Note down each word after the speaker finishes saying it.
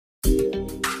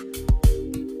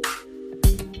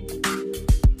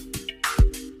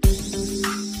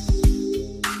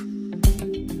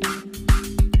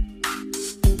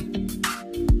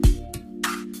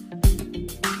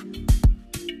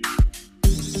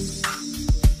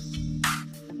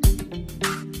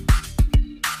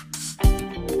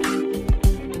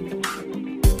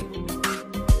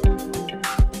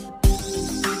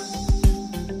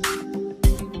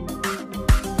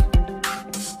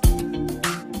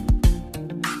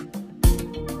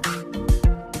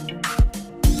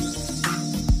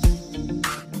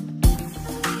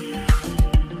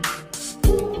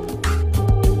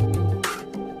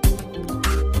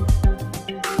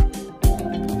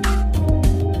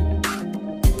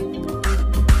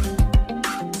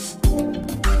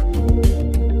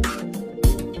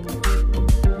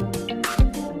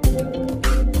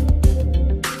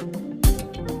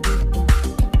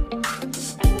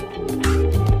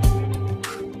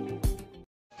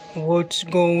What's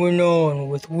going on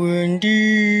with Wendy?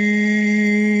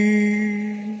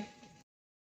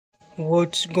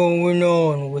 What's going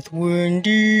on with Wendy?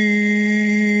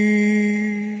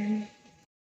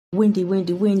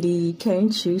 Wendy,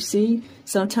 can't you see?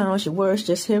 Sometimes your words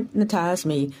just hypnotize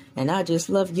me, and I just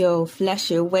love your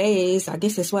flashy ways. I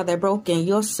guess that's why they're broken.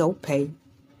 You're so paid.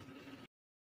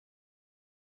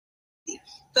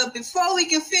 But before we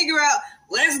can figure out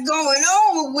what's going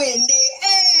on with Wendy,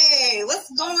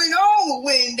 what's going on with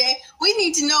Wendy, we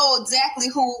need to know exactly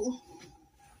who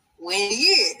Wendy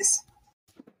is.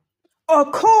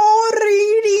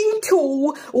 According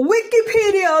to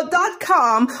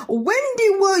Wikipedia.com, Wendy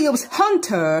Williams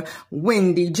Hunter,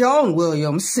 Wendy Joan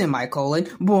Williams,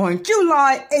 born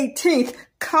July 18th,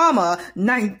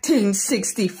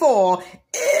 1964,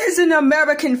 is an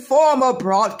American former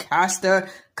broadcaster,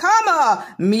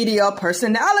 media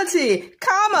personality,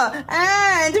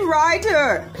 and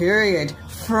writer, period,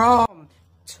 from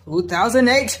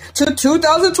 2008 to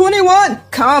 2021,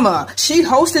 she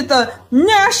hosted the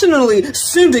nationally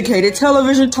syndicated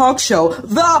television talk show,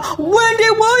 The Wendy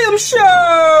Williams Show.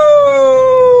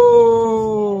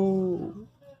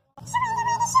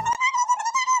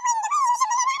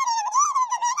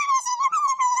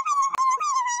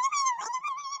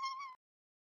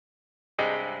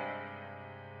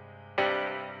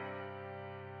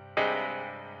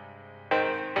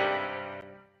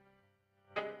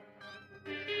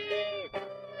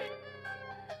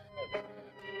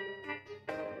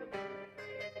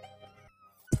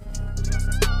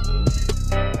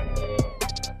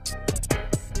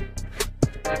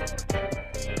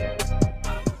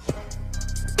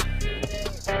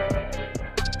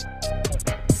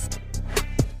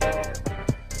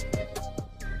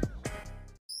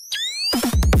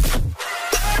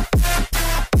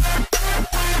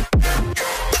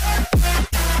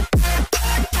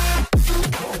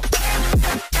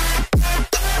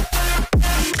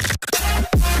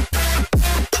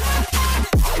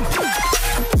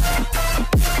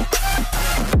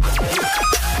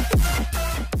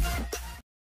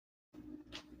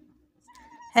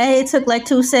 Hey, it took like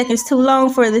 2 seconds too long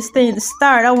for this thing to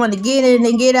start. I want to get in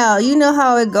and get out. You know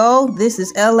how it go. This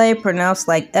is LA, pronounced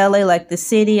like LA, like the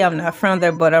city. I'm not from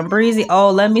there, but I'm breezy. Oh,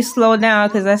 let me slow down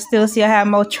because I still see I have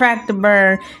more track to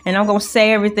burn. And I'm going to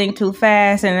say everything too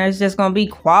fast and it's just going to be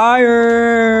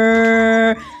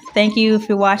quiet. Thank you if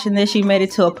you're watching this. You made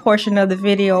it to a portion of the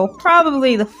video,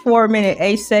 probably the 4-minute,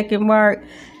 8-second mark.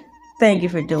 Thank you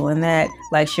for doing that.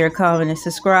 Like, share, comment, and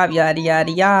subscribe, yada,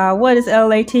 yada, yada. What is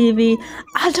Elay TV?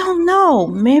 I don't know.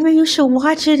 Maybe you should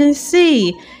watch it and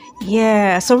see.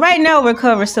 Yeah, so right now we're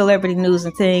covering celebrity news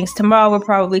and things. Tomorrow we're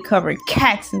probably covering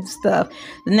cats and stuff.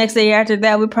 The next day after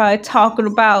that we're probably talking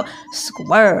about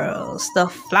squirrels,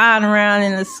 stuff flying around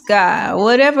in the sky.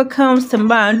 Whatever comes to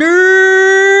mind.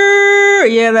 Durr!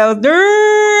 Yeah, that was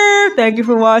durr! Thank you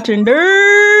for watching.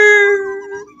 Durr!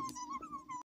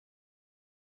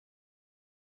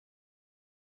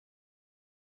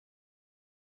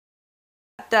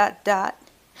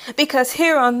 Because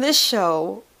here on this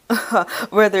show,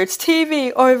 whether it's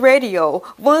TV or radio,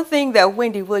 one thing that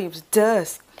Wendy Williams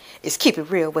does is keep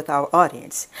it real with our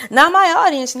audience. Now my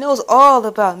audience knows all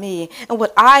about me and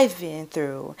what I've been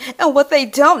through, and what they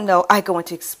don't know, I go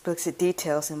into explicit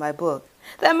details in my book.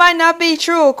 That might not be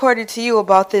true according to you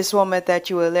about this woman that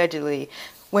you allegedly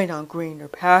went on greener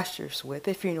pastures with,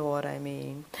 if you know what I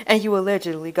mean. And you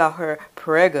allegedly got her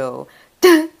prego.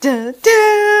 Dun, dun,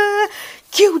 dun.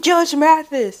 Cue Judge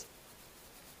Mathis.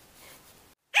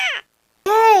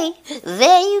 Hey,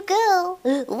 there you go.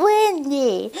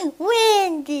 Wendy.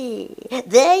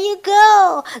 There you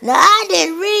go. Now, I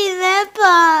didn't read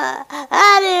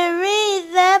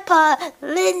that part.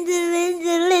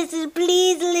 Linda, listen,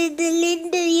 please,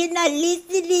 Linda, you're not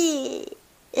listening.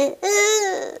 As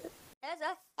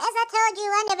I told you,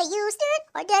 I never used it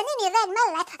or done any of that in my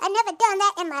life. I never done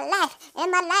that in my life.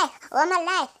 All my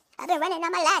life. I've been running all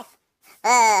my life.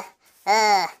 And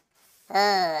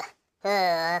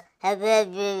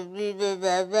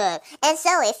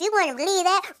so if you want to believe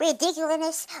that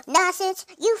ridiculous nonsense,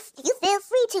 you feel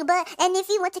free to, and if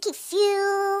you want to keep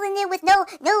fueling it with no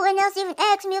one else even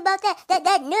asks me about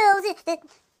that knows it,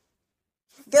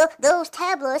 those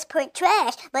tabloids print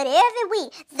trash. But every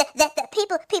week that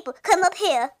people come up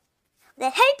here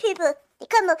that hate people, they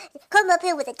come up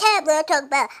here with a tabloid talk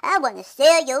about, I want to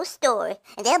sell your story,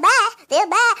 and they'll buy,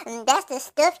 and that's the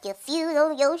stuff you fuse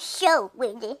on your show,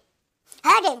 Wendy.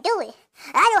 I didn't do it.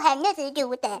 I don't have nothing to do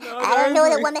with that. I don't know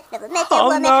the woman, never met that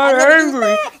woman. I'm not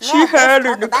angry. She had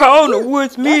in the corner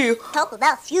with me. Talk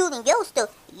about fueling your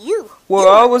stuff. Well,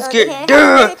 I was getting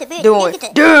done doing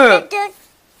done.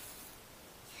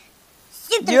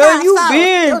 symptoms Yeah, are you as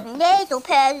been. follows. Those nasal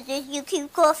passages you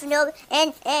keep coughing over,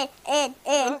 and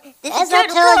this As I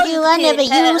told you, I never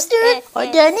used it or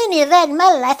done any of that in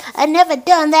my life. I never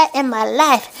done that in my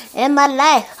life.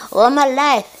 All my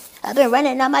life. I've been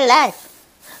running all my life.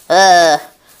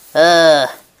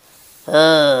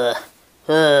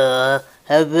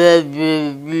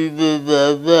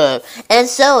 And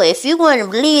so, if you want to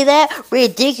believe that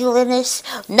ridiculous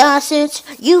nonsense,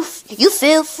 you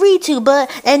feel free to.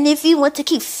 And if you want to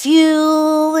keep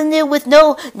fueling it with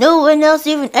no one else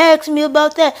even asks me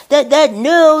about that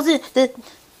knows it,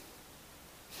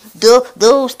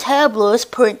 those tabloids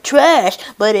print trash.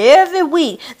 But every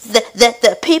week,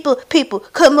 the people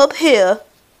come up here.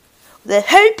 The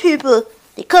hate people.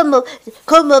 They come up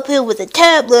here with a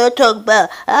tabloid talk about,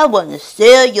 I want to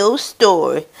sell your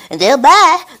story. And they'll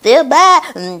buy.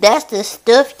 And that's the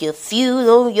stuff you fuel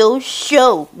on your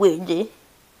show, Wendy.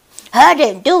 I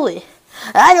didn't do it.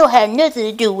 I don't have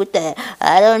nothing to do with that.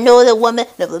 I don't know that woman,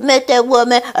 never met that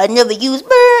woman, I never used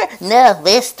her. Now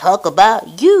let's talk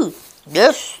about you.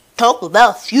 Let's talk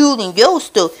about fueling your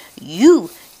stuff. You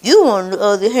on the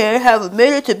other hand, have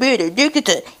admitted to being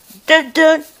addicted to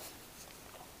dun.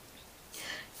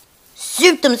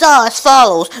 Symptoms are as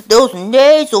follows. Those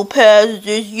nasal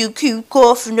passages you keep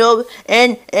coughing over,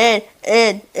 and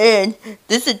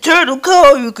this eternal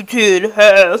cold you continue to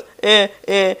have, and.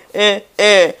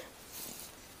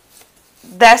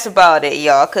 That's about it,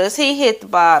 y'all, because he hit the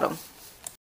bottom.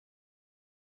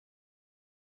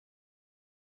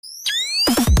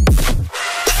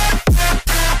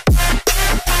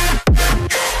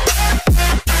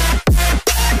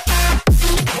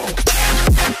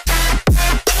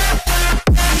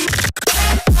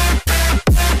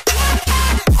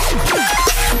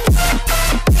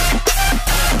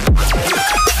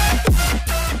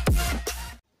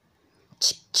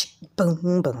 Boom,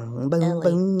 boom, boom, boom,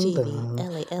 boom, boom,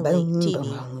 LA TV,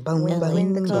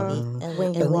 win the car,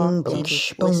 when you walk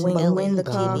TV, listen LA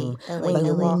TV, when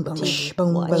you walk TV,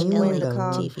 watch LA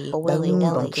TV,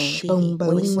 LA TV,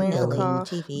 when you win the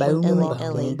car,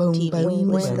 LA TV, when you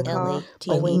win the car,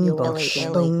 when you walk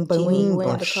TV, when you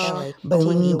win the car,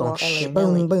 when you walk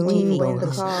LA TV, win the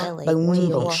car, when you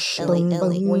walk LA,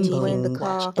 when you win the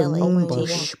car, LA, when you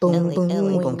walk LA, when you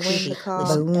win the car,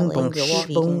 LA, when you walk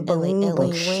TV, LA,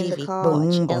 when you win the car.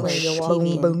 Watch LA, you walk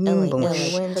TV,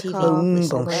 LA, win the car,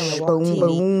 listen LA, walk TV,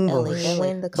 LA,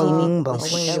 win the car,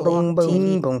 when you walk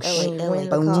TV,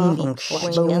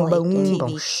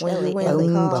 LA, win the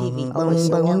car, watch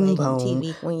LA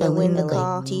TV, when you win the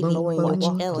car, TV, when you watch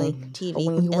LA TV,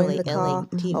 when you win the car,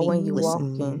 TV, when you walk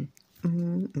in.